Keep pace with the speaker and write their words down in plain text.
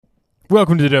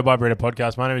Welcome to the Dirt Bike Breeder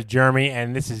podcast. My name is Jeremy,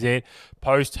 and this is it.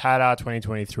 Post Hattah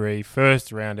 2023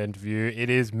 first round interview. It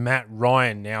is Matt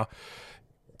Ryan. Now,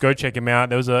 go check him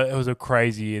out. It was a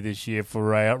crazy year this year for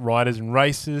riders and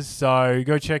racers. So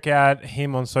go check out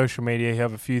him on social media. He'll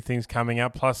have a few things coming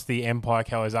up, plus the Empire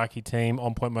Kawasaki team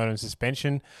on point motor and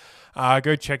suspension.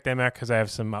 Go check them out because they have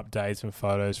some updates and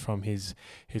photos from his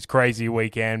crazy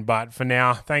weekend. But for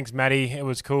now, thanks, Matty. It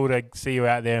was cool to see you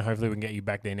out there, and hopefully we can get you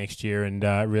back there next year and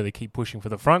really keep pushing for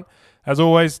the front. As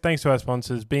always, thanks to our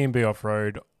sponsors, B&B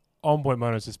Off-Road, On Point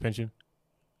Motor and Suspension,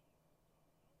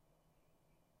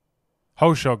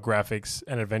 Whole Shot Graphics,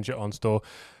 and Adventure On Store.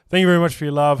 Thank you very much for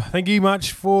your love. Thank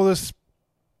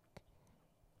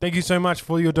you so much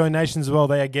for your donations as well.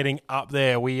 They are getting up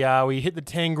there. We hit the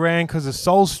 10 grand because of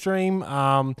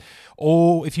SoulStream.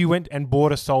 Or if you went and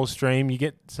bought a SoulStream, you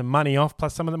get some money off.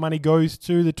 Plus, some of the money goes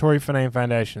to the Tori Finane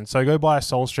Foundation. So go buy a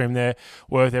SoulStream there,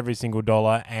 worth every single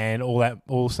dollar, and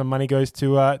some money goes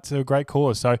to a great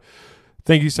cause. So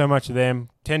thank you so much to them.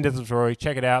 10 Deaths of Tori.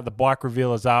 Check it out. The bike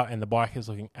reveal is out, and the bike is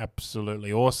looking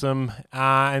absolutely awesome.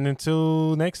 And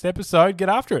until next episode, get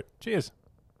after it. Cheers.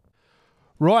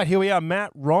 Right, here we are, Matt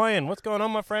Ryan. What's going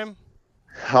on, my friend?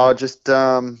 Oh, just, like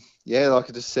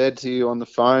I just said to you on the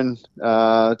phone,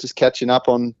 just catching up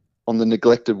on the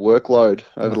neglected workload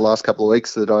over the last couple of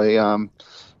weeks that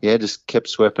I, just kept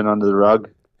sweeping under the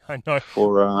rug. I know.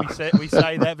 We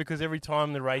say that because every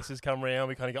time the races come around,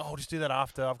 we kind of go, just do that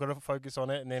after. I've got to focus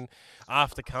on it. And then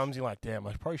after comes, you're like, damn,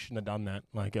 I probably shouldn't have done that.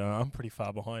 Like, I'm pretty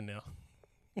far behind now.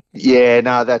 Yeah,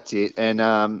 no, that's it.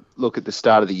 And look, at the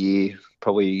start of the year,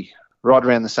 probably right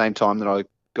around the same time that I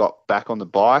got back on the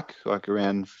bike, like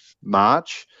around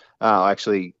March, I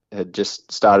actually had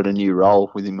just started a new role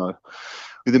within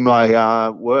my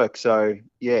work. So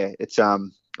yeah, it's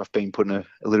I've been putting a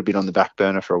little bit on the back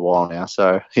burner for a while now.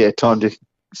 So yeah, time to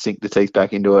sink the teeth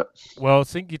back into it. Well,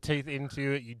 sink your teeth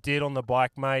into it. You did on the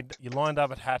bike, mate. You lined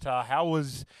up at Hattah. How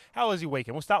was your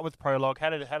weekend? We'll start with prologue. How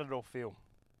did it all feel?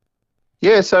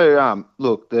 Yeah, so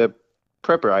look, the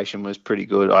preparation was pretty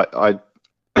good. I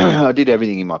I did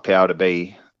everything in my power to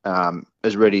be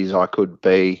as ready as I could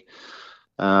be.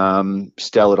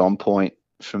 Stellar on point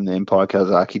from the Empire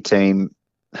Kawasaki team,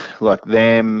 like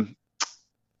them,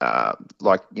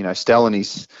 Stel and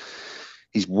his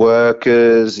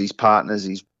workers, his partners,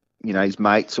 his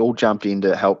mates all jumped in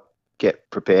to help get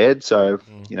prepared. So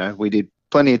we did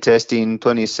plenty of testing,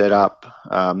 plenty of setup,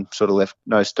 sort of left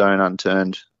no stone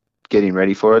unturned getting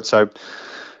ready for it. So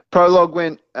prologue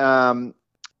went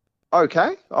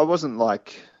okay. I wasn't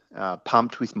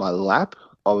pumped with my lap.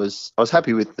 I was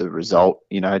happy with the result,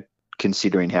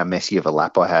 considering how messy of a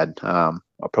lap I had. I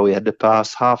probably had to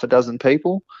pass half a dozen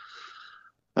people.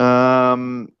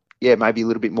 Maybe a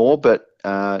little bit more, but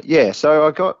so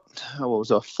I got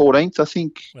 14th, I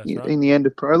think, in the end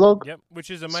of prologue. Yep, which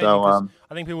is amazing. So,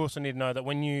 I think people also need to know that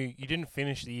when you didn't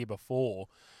finish the year before,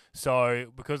 so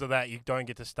because of that, you don't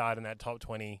get to start in that top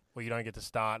 20, or you don't get to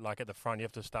start at the front. You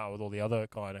have to start with all the other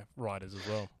kind of riders as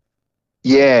well.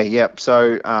 Yeah, yep.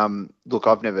 So, look,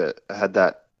 I've never had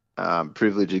that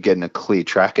privilege of getting a clear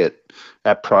track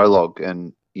at prologue,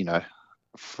 and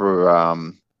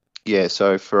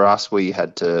so for us, we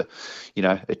had to,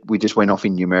 we just went off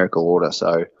in numerical order.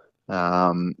 So,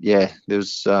 there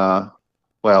was, I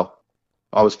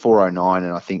was 409,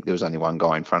 and I think there was only one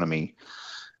guy in front of me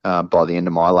by the end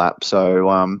of my lap.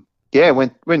 So,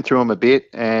 went through them a bit,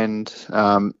 and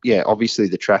obviously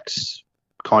the track's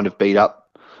kind of beat up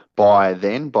by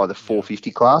the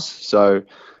 450 class. So,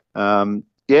 I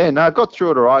got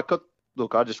through it all right.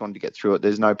 I just wanted to get through it.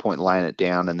 There's no point laying it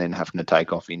down and then having to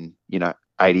take off in,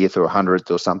 80th or 100th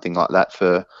or something like that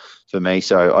for me.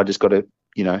 So I just got to,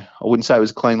 I wouldn't say it was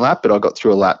a clean lap, but I got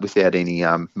through a lap without any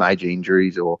major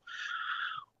injuries or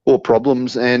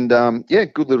problems. And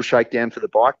good little shakedown for the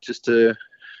bike just to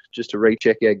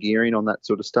recheck our gearing on that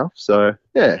sort of stuff. So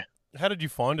yeah. How did you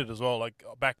find it as well? Like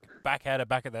back at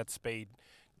that speed,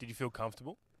 did you feel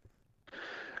comfortable?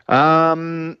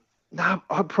 No,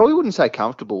 I probably wouldn't say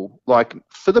comfortable. Like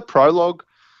for the prologue,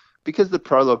 because the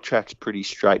prologue track's pretty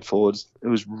straightforward, it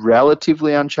was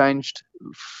relatively unchanged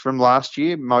from last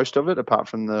year, most of it, apart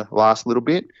from the last little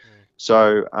bit.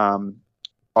 So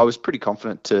I was pretty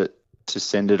confident to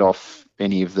send it off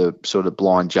any of the sort of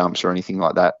blind jumps or anything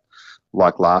like that,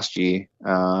 like last year.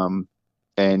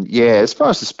 As far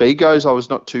as the speed goes, I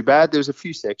was not too bad. There was a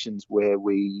few sections where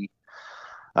we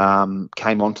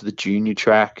came onto the junior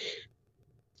track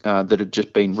that had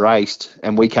just been raced,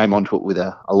 and we came onto it with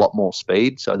a lot more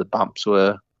speed. So the bumps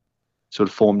were sort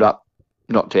of formed up,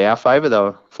 not to our favour. They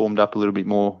were formed up a little bit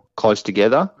more close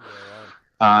together.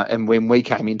 And when we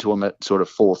came into them at sort of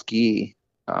fourth gear,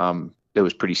 it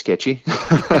was pretty sketchy.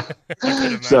 I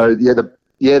could So imagine.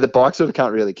 the bike sort of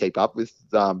can't really keep up with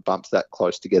bumps that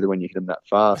close together when you hit them that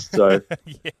fast. So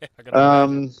Yeah, I can imagine.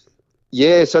 um,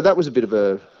 yeah, so that was a bit of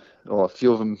a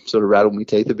few of them sort of rattled me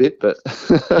teeth a bit, but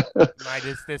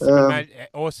Mate, there's some um,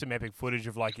 awesome epic footage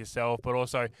of like yourself, but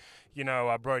also,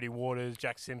 Brody Waters,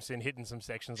 Jack Simpson hitting some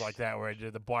sections like that where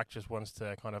the bike just wants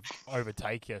to kind of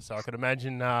overtake you. So I could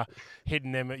imagine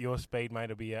hitting them at your speed, mate,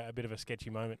 will be a bit of a sketchy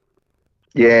moment.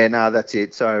 yeah, no, that's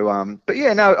it. So, but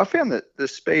yeah, no, I found that the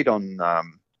speed on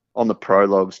the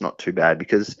prologue's not too bad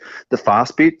because the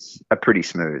fast bits are pretty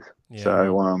smooth. Yeah, right.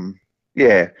 So,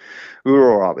 yeah, we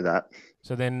were all right with that.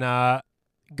 So then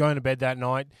going to bed that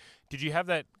night, did you have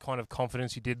that kind of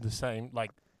confidence you did the same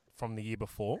like from the year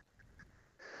before?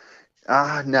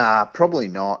 Nah, probably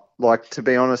not. Like to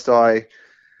be honest, um,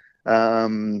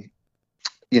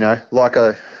 like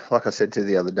I said to you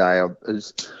the other day, it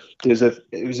was a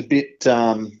bit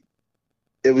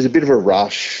it was a bit of a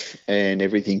rush and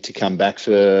everything to come back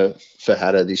for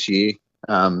Hattah this year.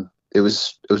 It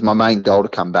was my main goal to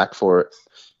come back for it.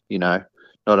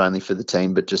 Not only for the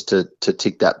team but just to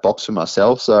tick that box for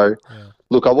myself. So Yeah.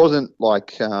 look, I wasn't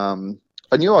like I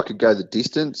knew I could go the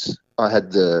distance. I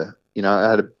had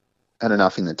had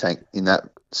enough in the tank in that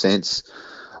sense.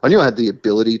 I knew I had the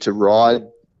ability to ride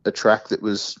a track that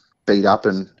was beat up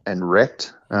and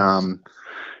wrecked.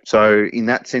 So in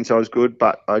that sense, I was good,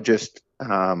 but I just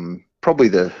probably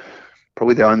the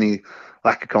only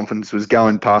lack of confidence was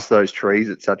going past those trees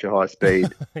at such a high speed.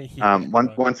 Yeah,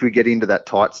 right. Once we get into that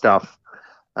tight stuff,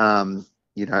 I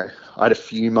had a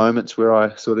few moments where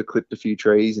I sort of clipped a few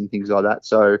trees and things like that.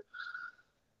 So,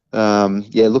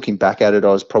 looking back at it, I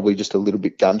was probably just a little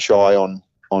bit gun shy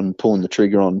on pulling the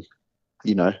trigger on,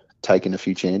 taking a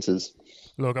few chances.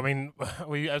 Look, I mean,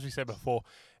 as we said before,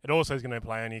 it also is going to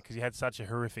play on you because you had such a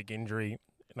horrific injury,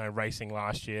 racing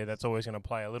last year. That's always going to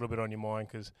play a little bit on your mind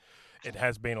because it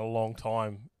has been a long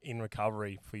time in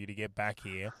recovery for you to get back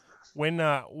here.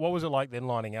 What was it like then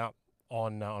lining up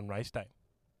on race day?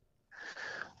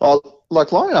 Well,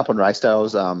 like lining up on race day, I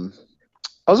was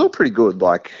all pretty good.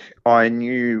 Like I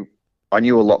knew a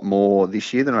lot more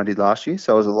this year than I did last year,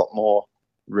 so I was a lot more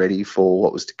ready for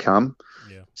what was to come.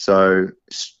 Yeah. So,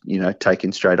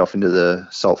 taking straight off into the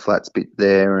salt flats bit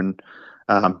there and,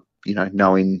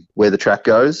 knowing where the track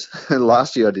goes.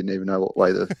 Last year, I didn't even know what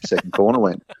way the second corner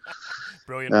went.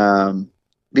 Brilliant.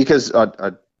 Because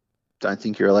I don't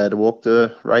think you're allowed to walk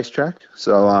the racetrack.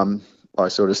 So, I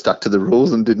sort of stuck to the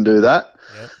rules and didn't do that.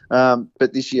 Yeah.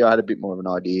 But this year I had a bit more of an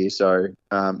idea. So,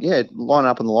 line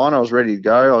up on the line, I was ready to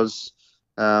go.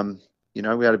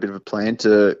 We had a bit of a plan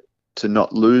to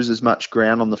not lose as much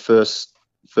ground on the first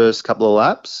couple of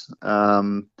laps.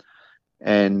 So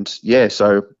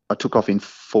I took off in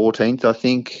 14th, I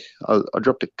think. I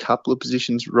dropped a couple of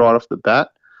positions right off the bat.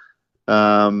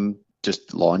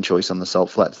 Just line choice on the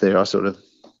salt flats there. I sort of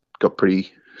got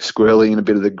pretty squirrely in a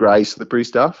bit of the grey slippery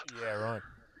stuff. Yeah, right.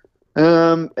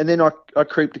 And then I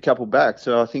creeped a couple back.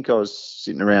 So I think I was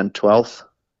sitting around 12th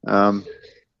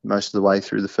most of the way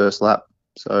through the first lap.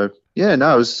 So,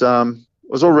 I was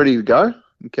all ready to go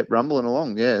and kept rumbling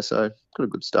along. Yeah, so got a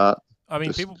good start. I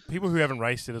mean, people who haven't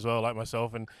raced it as well, like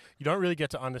myself, and you don't really get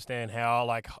to understand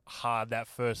how hard that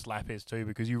first lap is too,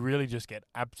 because you really just get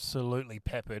absolutely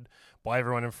peppered by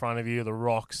everyone in front of you, the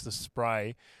rocks, the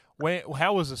spray.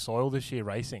 How was the soil this year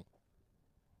racing?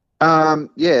 A lot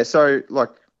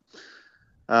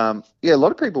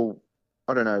of people.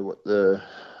 I don't know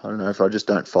if I just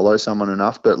don't follow someone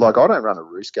enough, but I don't run a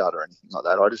roost guard or anything like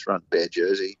that. I just run bare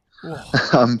jersey.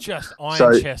 Just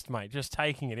iron chest, mate. Just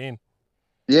taking it in.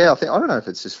 Yeah, I don't know if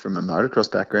it's just from a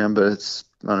motocross background, but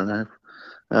I don't know.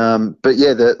 But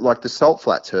yeah, the salt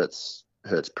flats hurts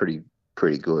pretty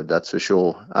good. That's for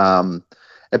sure.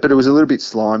 But it was a little bit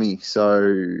slimy,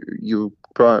 so you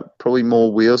probably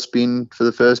more wheel spin for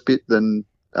the first bit than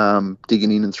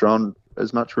digging in and throwing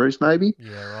as much roost maybe.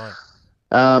 Yeah,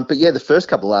 right. But yeah, the first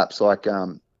couple of laps,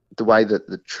 the way that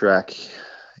the track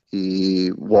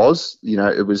was,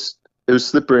 it was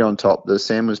slippery on top. The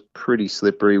sand was pretty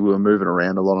slippery. We were moving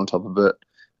around a lot on top of it.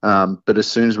 But as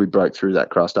soon as we broke through that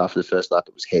crust after the first lap,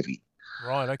 it was heavy.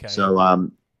 Right. Okay. So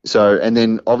and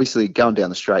then obviously going down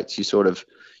the straights,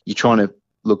 you're trying to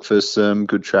look for some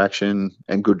good traction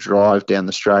and good drive down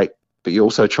the straight, but you're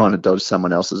also trying to dodge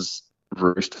someone else's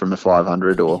roost from a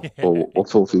 500 or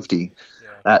 450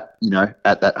 at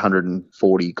that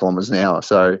 140 kilometers an hour.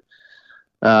 So,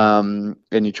 and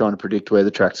you're trying to predict where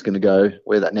the track's going to go,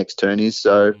 where that next turn is.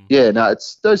 So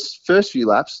it's those first few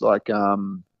laps, they're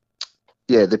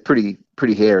pretty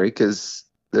hairy because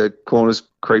the corners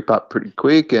creep up pretty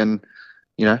quick, and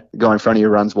the guy in front of you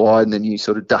runs wide, and then you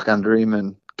sort of duck under him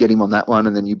and get him on that one,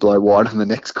 and then you blow wide on the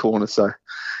next corner. So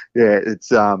yeah,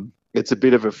 it's a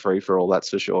bit of a free for all, that's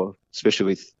for sure. Especially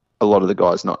with a lot of the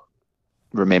guys not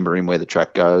remembering where the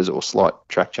track goes or slight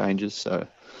track changes. So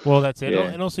Well, that's it. yeah.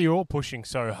 And also, you're all pushing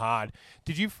so hard.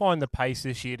 Did you find the pace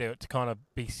this year to kind of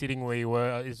be sitting where you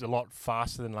were is a lot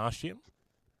faster than last year?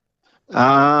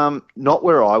 Not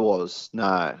where I was.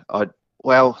 No,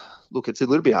 well, look, it's a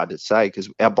little bit hard to say because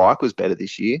our bike was better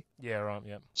this year. Yeah, right.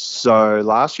 Yeah. So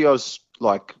last year I was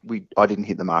like, I didn't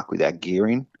hit the mark with our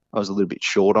gearing. I was a little bit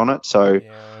short on it, so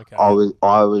Yeah. Okay.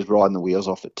 I was riding the wheels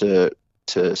off it to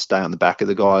stay on the back of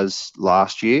the guys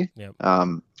last year. Yep.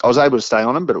 I was able to stay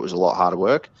on them, but it was a lot harder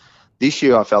work. This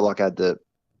year I felt like I had the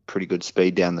pretty good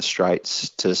speed down the straights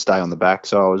to stay on the back,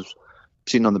 so I was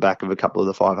sitting on the back of a couple of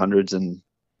the 500s and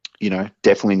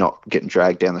definitely not getting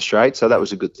dragged down the straight. So that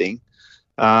was a good thing.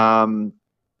 But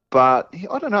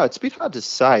I don't know. It's a bit hard to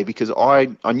say because I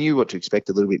knew what to expect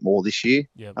a little bit more this year.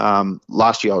 Yep.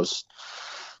 Last year I was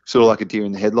sort of like a deer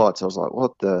in the headlights. I was like,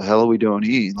 what the hell are we doing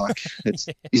here? Like,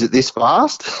 is it this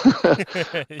fast?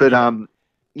 But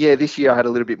this year I had a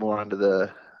little bit more under the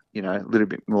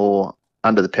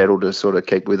pedal to sort of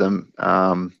keep with them.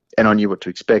 And I knew what to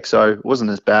expect. So it wasn't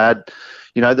as bad.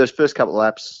 Those first couple of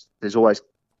laps, the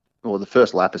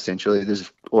first lap essentially,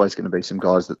 there's always going to be some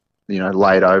guys that,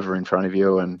 lay it over in front of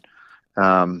you and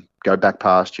go back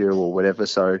past you or whatever.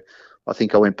 So I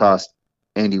think I went past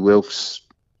Andy Wilkes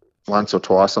once or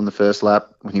twice on the first lap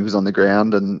when he was on the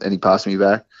ground and he passed me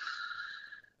back.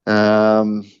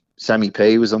 Sammy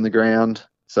P was on the ground.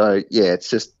 So, yeah, it's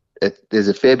just there's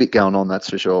a fair bit going on, that's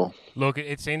for sure. Look,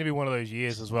 it seemed to be one of those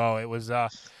years as well. It was, I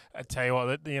tell you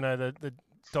what, the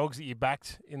dogs that you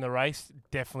backed in the race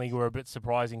definitely were a bit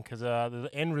surprising because the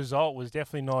end result was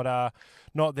definitely not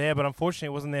there, but unfortunately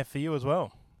it wasn't there for you as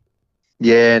well.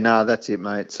 Yeah, no, that's it,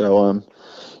 mate. So,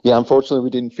 unfortunately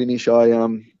we didn't finish. I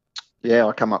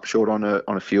come up short on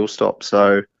a fuel stop.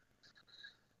 So,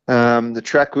 the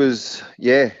track was,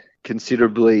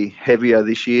 considerably heavier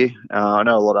this year. I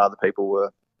know a lot of other people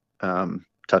were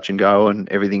touch and go and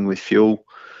everything with fuel,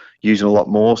 using a lot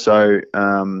more. So,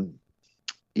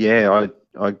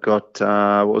 I got,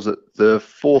 the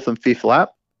fourth and fifth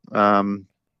lap. I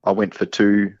went for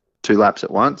two laps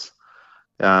at once,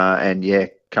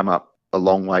 and come up a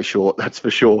long way short, that's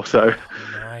for sure. So,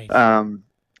 Nice.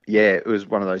 it was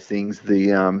one of those things. We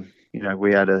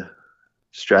had a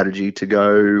strategy to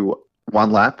go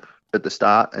one lap at the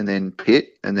start and then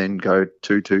pit and then go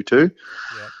 2-2-2.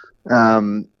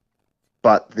 Yep.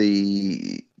 But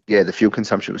the fuel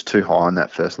consumption was too high on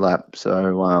that first lap.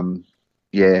 So,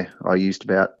 I used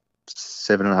about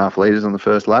 7.5 litres on the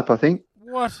first lap, I think.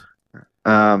 What?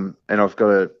 And I've got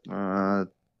a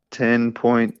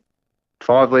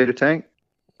 10.5 litre tank,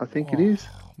 I think it is.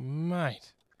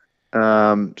 Mate.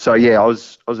 I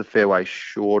was a fair way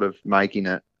short of making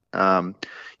it.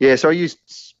 So I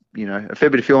used, a fair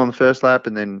bit of fuel on the first lap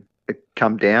and then it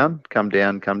come down.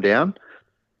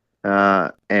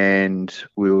 And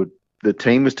the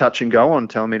team was touch and go on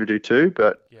telling me to do two,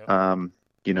 but, Yep.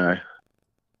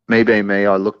 me being me,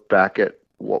 I looked back at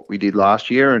what we did last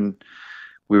year and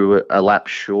we were a lap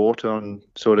short on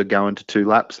sort of going to 2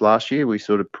 laps last year. We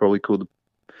sort of probably coulda,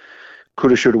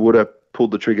 shoulda, woulda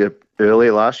pulled the trigger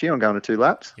earlier last year on going to 2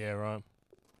 laps. Yeah, right.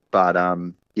 But,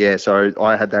 so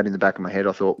I had that in the back of my head.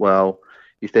 I thought, well,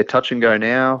 if they're touch and go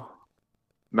now,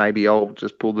 maybe I'll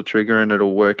just pull the trigger and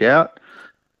it'll work out.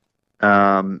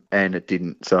 And it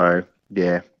didn't. So,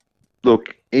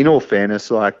 look, in all fairness,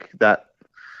 like that,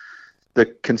 the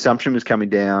consumption was coming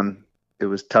down. It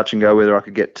was touch and go whether I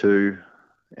could get 2.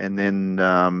 And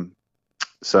then,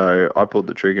 so I pulled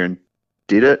the trigger and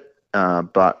did it.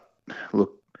 But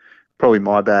look, probably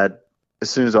my bad. As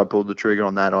soon as I pulled the trigger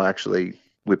on that, I actually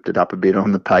whipped it up a bit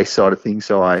on the pace side of things.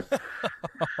 So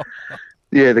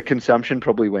the consumption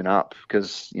probably went up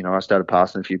because, I started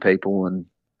passing a few people and,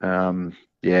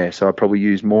 so I probably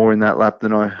used more in that lap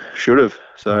than I should have.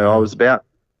 So I was about,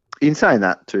 in saying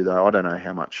that too, though, I don't know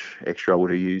how much extra I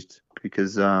would have used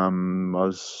because I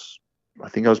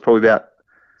think I was probably about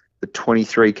the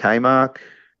 23K mark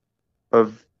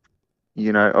of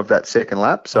that second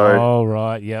lap. So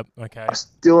right, yep, okay. I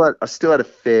still had a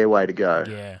fair way to go.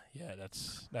 Yeah,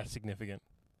 that's significant.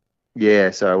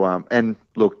 Yeah, so and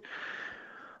look,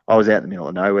 I was out in the middle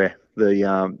of nowhere.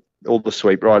 The all the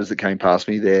sweep riders that came past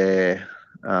me, their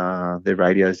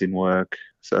radios didn't work.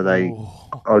 So I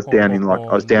was down in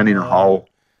in a hole.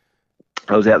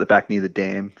 I was out the back near the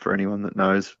dam for anyone that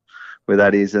knows where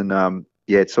that is. And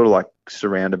it's sort of like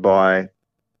surrounded by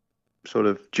sort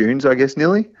of dunes, I guess,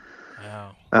 nearly.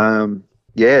 Wow.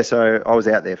 So I was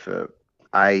out there for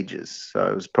ages. So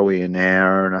it was probably an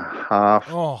hour and a half,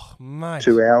 Oh, mate.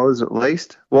 2 hours at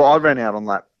least. Well, I ran out on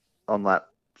lap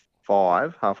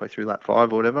 5, halfway through lap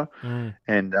 5 or whatever, Mm.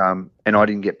 and I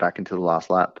didn't get back until the last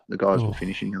lap. The guys were Oh.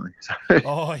 finishing early. So.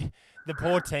 Oh, the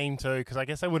poor team too, because I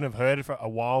guess they wouldn't have heard it for a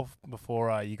while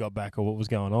before you got back or what was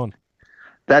going on.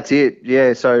 That's it,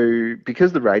 yeah. So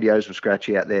because the radios were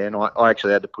scratchy out there, and I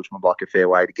actually had to push my bike a fair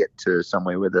way to get to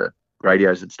somewhere where the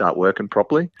radios would start working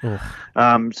properly. Oh.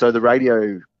 So the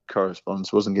radio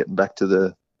correspondence wasn't getting back to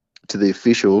the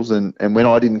officials, and when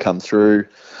I didn't come through,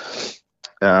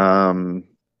 the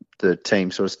team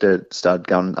sort of started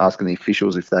going asking the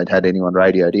officials if they'd had anyone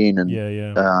radioed in, and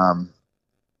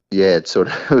it sort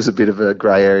of it was a bit of a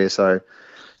grey area. So a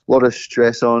lot of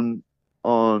stress on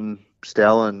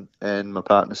Stel and my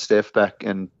partner Steph back,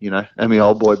 and my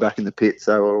old boy back in the pit.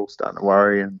 So we're all starting to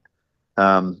worry, and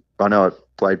I know it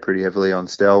played pretty heavily on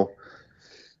Stel,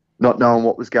 not knowing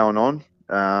what was going on.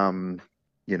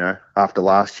 After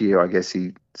last year, I guess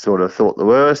he sort of thought the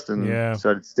worst, and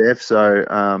so did Steph. So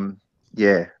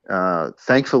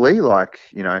thankfully,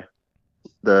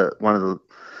 the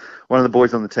one of the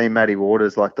boys on the team, Matty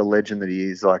Waters, like the legend that he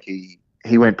is, like he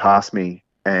went past me,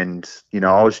 and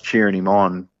I was cheering him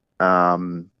on.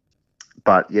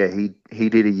 But yeah, he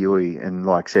did a Yui and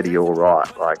said he all right.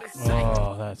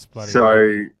 Oh, that's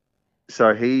bloody.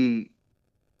 So he,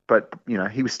 but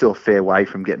he was still a fair way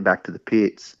from getting back to the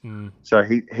pits. Mm. So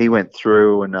he went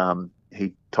through and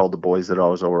he told the boys that I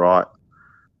was all right.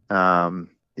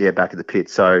 Back at the pit.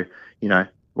 So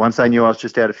once they knew I was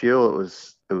just out of fuel, it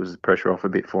was the pressure off a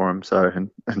bit for him. So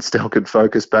and still could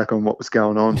focus back on what was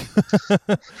going on.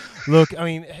 Look, I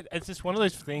mean, it's just one of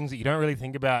those things that you don't really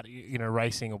think about,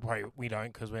 racing, or probably we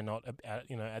don't because we're not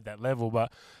at that level.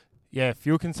 But yeah,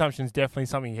 fuel consumption is definitely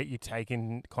something that you take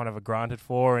in kind of a granted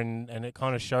for, and it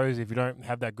kind of shows if you don't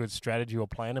have that good strategy or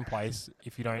plan in place,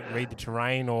 if you don't read the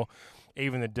terrain or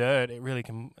even the dirt, it really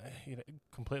can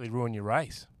completely ruin your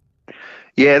race.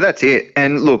 Yeah, that's it.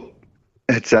 And look,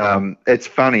 it's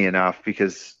funny enough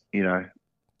because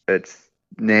it's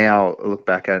now I look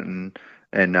back at it and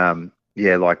I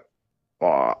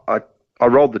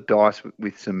rolled the dice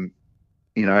with some,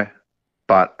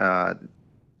 but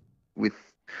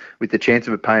with the chance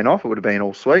of it paying off, it would have been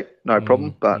all sweet, no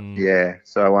problem. But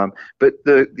so but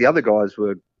the other guys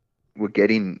were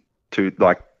getting to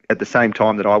at the same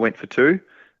time that I went for 2.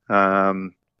 A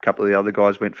couple of the other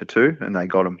guys went for 2 and they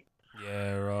got them.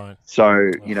 Yeah, right.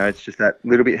 So, it's just that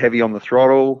little bit heavy on the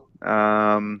throttle.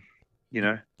 You're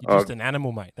just an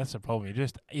animal, mate. That's the problem. You're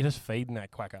just feeding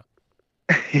that quacker.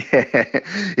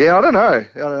 Yeah. I don't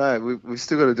know. We've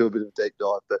still got to do a bit of a deep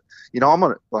dive, but I'm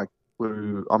on it.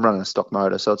 I'm running a stock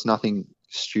motor, so it's nothing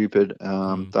stupid.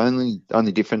 The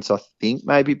only difference I think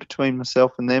maybe between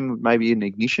myself and them maybe in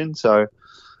ignition. So,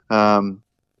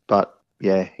 but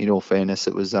yeah, in all fairness,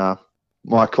 it was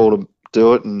my call to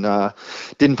do it, and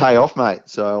didn't pay off, mate.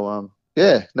 So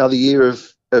another year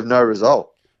of no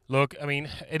result. Look, I mean,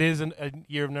 it is a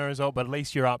year of no result, but at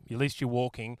least you're up. At least you're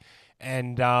walking,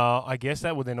 and I guess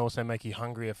that will then also make you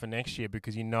hungrier for next year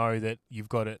because you know that you've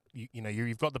got it.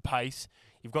 You've got the pace,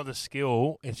 you've got the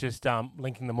skill. It's just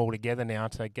linking them all together now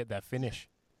to get that finish.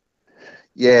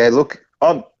 Yeah, look,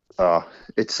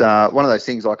 it's one of those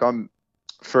things. I'm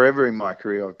forever in my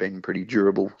career, I've been a pretty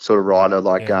durable sort of rider.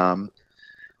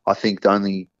 I think the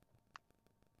only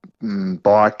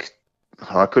bike,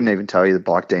 I couldn't even tell you the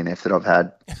bike DNF that I've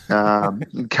had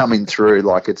coming through.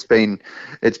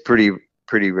 It's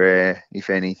pretty rare,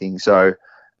 if anything. So,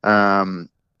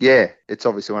 it's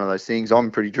obviously one of those things. I'm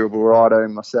a pretty durable rider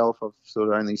myself. I've sort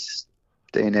of only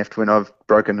DNF'd when I've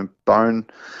broken a bone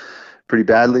pretty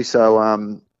badly.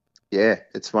 So,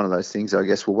 it's one of those things. I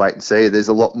guess we'll wait and see. There's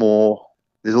a lot more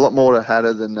to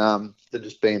Hattah than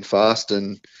just being fast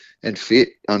and fit.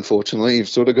 Unfortunately, you've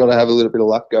sort of got to have a little bit of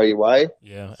luck go your way.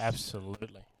 Yeah, absolutely.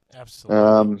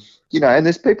 And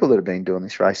there's people that have been doing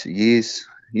this race for years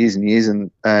and years,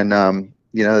 and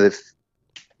they've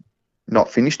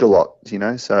not finished a lot.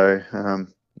 So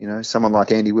someone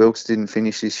like Andy Wilkes didn't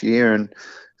finish this year,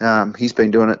 and he's been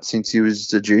doing it since he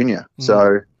was a junior.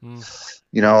 So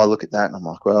I look at that and I'm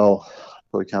like, well,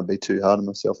 probably can't be too hard on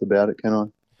myself about it, can I?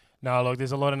 No, look,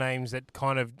 there's a lot of names that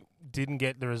kind of didn't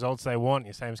get the results they want.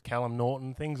 Your same as Callum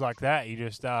Norton, things like that. You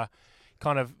just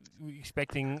kind of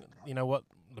expecting,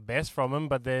 the best from them,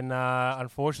 but then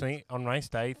unfortunately on race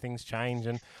day things change.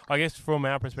 And I guess from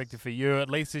our perspective for you, at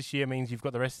least this year means you've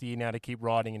got the rest of the year now to keep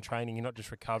riding and training. You're not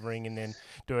just recovering and then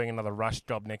doing another rush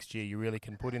job next year. You really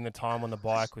can put in the time on the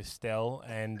bike with Stel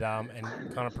and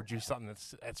kind of produce something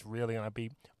that's really going to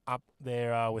be up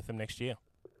there with them next year.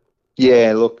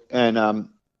 Yeah, look, and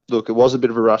look, it was a bit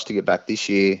of a rush to get back this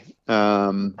year.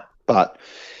 But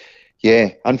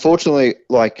yeah, unfortunately,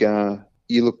 like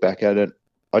you look back at it,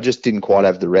 I just didn't quite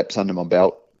have the reps under my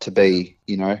belt to be,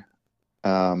 to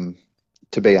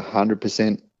be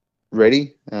 100%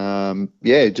 ready.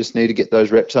 Just need to get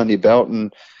those reps under your belt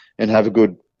and have a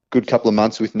good couple of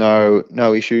months with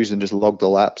no issues and just log the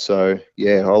lap. So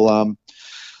yeah, I'll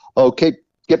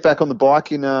get back on the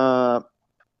bike in have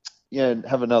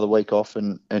another week off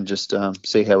and just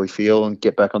see how we feel and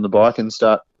get back on the bike and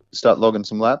start logging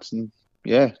some laps and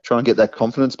try and get that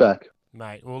confidence back.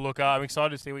 Mate, well, look, I'm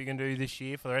excited to see what you can do this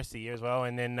year for the rest of the year as well.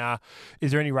 And then,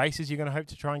 is there any races you're going to hope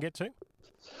to try and get to?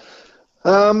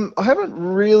 I haven't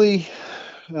really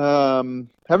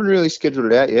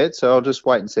scheduled it out yet, so I'll just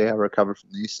wait and see how I recover from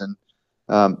this. And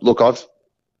look, I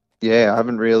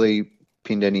haven't really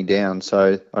pinned any down.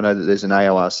 So I know that there's an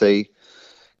ALRC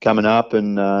coming up,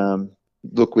 and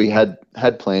look, we had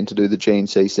planned to do the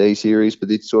GNCC series,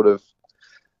 but it's sort of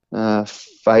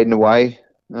fading away.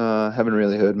 Haven't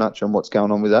really heard much on what's going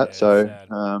on with that. It's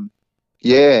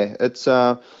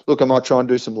look, I might try and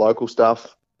do some local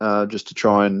stuff just to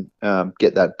try and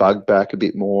get that bug back a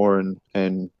bit more, and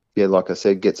like I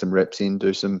said, get some reps in.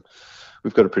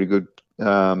 We've got a pretty good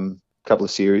couple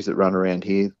of series that run around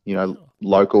here.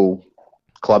 Local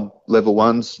club level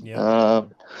ones.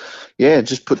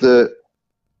 Just put the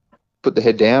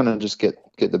head down and just get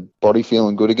the body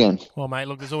feeling good again. Well, mate,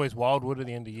 look, there's always Wildwood at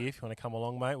the end of the year. If you want to come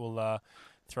along, mate, we'll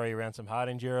throw you around some hard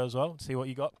enduro as well. See what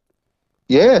you got.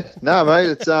 Yeah, no,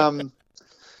 mate, it's I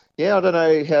don't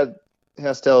know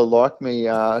how Stella liked me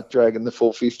dragging the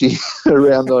 450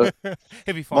 around the.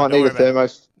 He'll be fine. Might need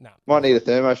a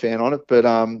thermo fan on it, but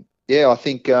I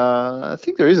think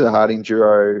there is a hard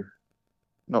enduro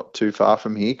not too far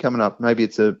from here coming up. Maybe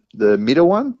it's the middle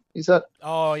one. Is that?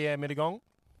 Oh yeah, Mittagong.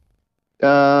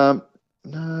 No,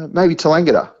 maybe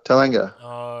Tallangatta.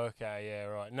 Oh, okay, yeah,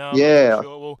 right. No, yeah,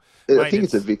 sure. Well, I think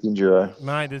it's a Vic Enduro.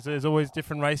 Mate, there's always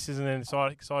different races, and then it's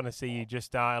exciting to see you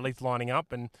just at least lining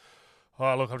up. And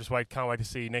look, can't wait to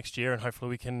see you next year, and hopefully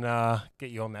we can get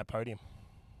you on that podium.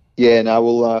 Yeah, no,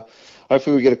 we'll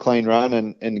hopefully we get a clean run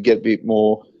and get a bit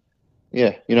more.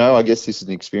 Yeah, I guess this is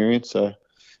an experience, so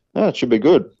it should be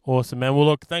good. Awesome, man. Well,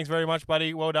 look, thanks very much,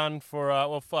 buddy. Well done for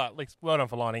well done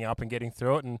for lining up and getting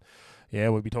through it, and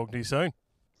we'll be talking to you soon.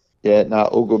 Yeah, no,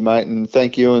 all good, mate, and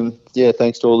thank you, and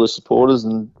thanks to all the supporters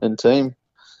and team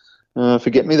for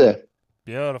getting me there.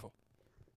 Beautiful.